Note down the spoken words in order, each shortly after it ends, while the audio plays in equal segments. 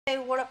Hey,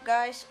 what up,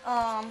 guys?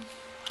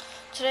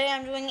 Today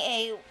I'm doing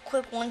a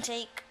quick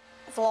one-take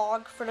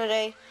vlog for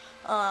today.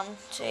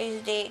 Today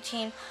is day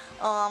 18.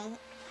 I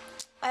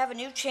have a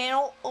new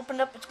channel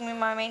opened up. It's gonna be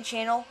my main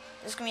channel.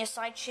 This is gonna be a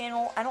side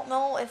channel. I don't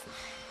know if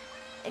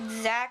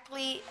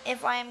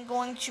I'm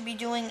going to be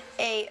doing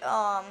a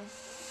how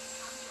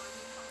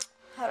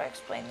do I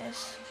explain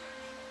this?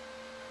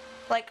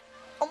 Like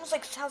almost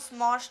like how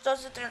Smosh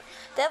does it.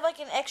 They have like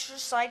an extra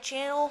side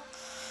channel,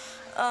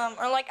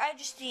 or like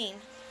Justine.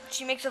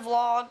 She makes a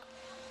vlog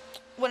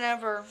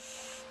whenever,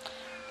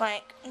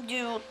 like,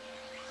 do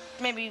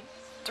maybe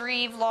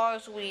 3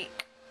 vlogs a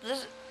week.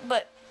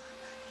 But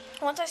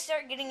once I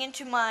start getting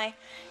into my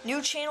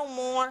new channel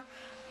more,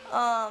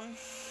 I'll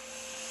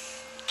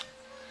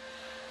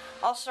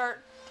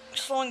start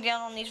slowing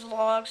down on these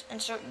vlogs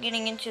and start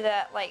getting into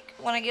that. Like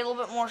when I get a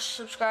little bit more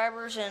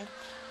subscribers and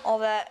all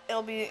that,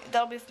 that'll be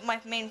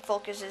my main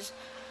focus is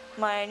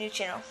my new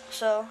channel.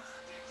 So,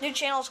 new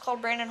channel is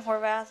called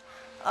BrandonHTheVlogger.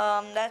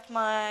 That's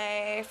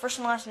my first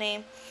and last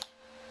name.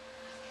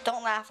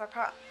 Don't laugh.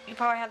 You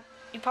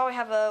probably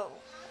have a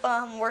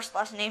worse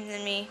last name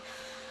than me.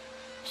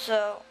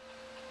 So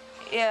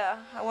yeah,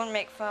 I wouldn't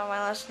make fun of my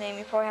last name.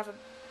 You probably have a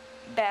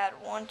bad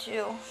one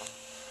too.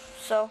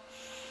 So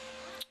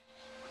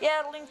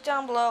yeah, link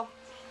down below.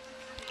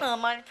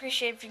 I'd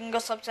appreciate if you can go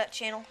sub to that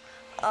channel.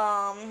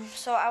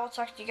 So I will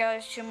talk to you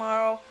guys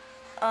tomorrow.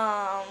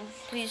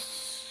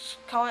 Please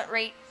comment,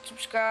 rate,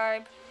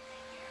 subscribe.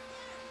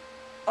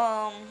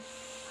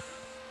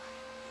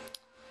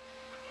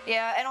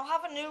 Yeah, and I'll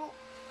have a new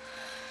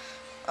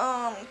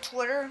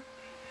Twitter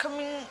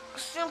coming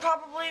soon,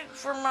 probably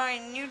for my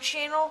new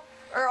channel,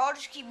 or I'll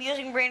just keep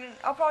using Brandon.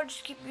 I'll probably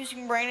just keep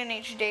using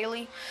BrandonH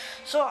daily.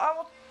 So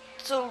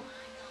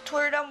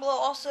Twitter down below,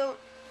 also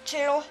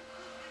channel,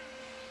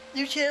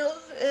 new channel.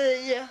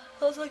 Yeah,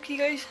 I'll talk to you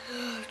guys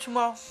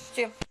tomorrow.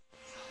 See ya.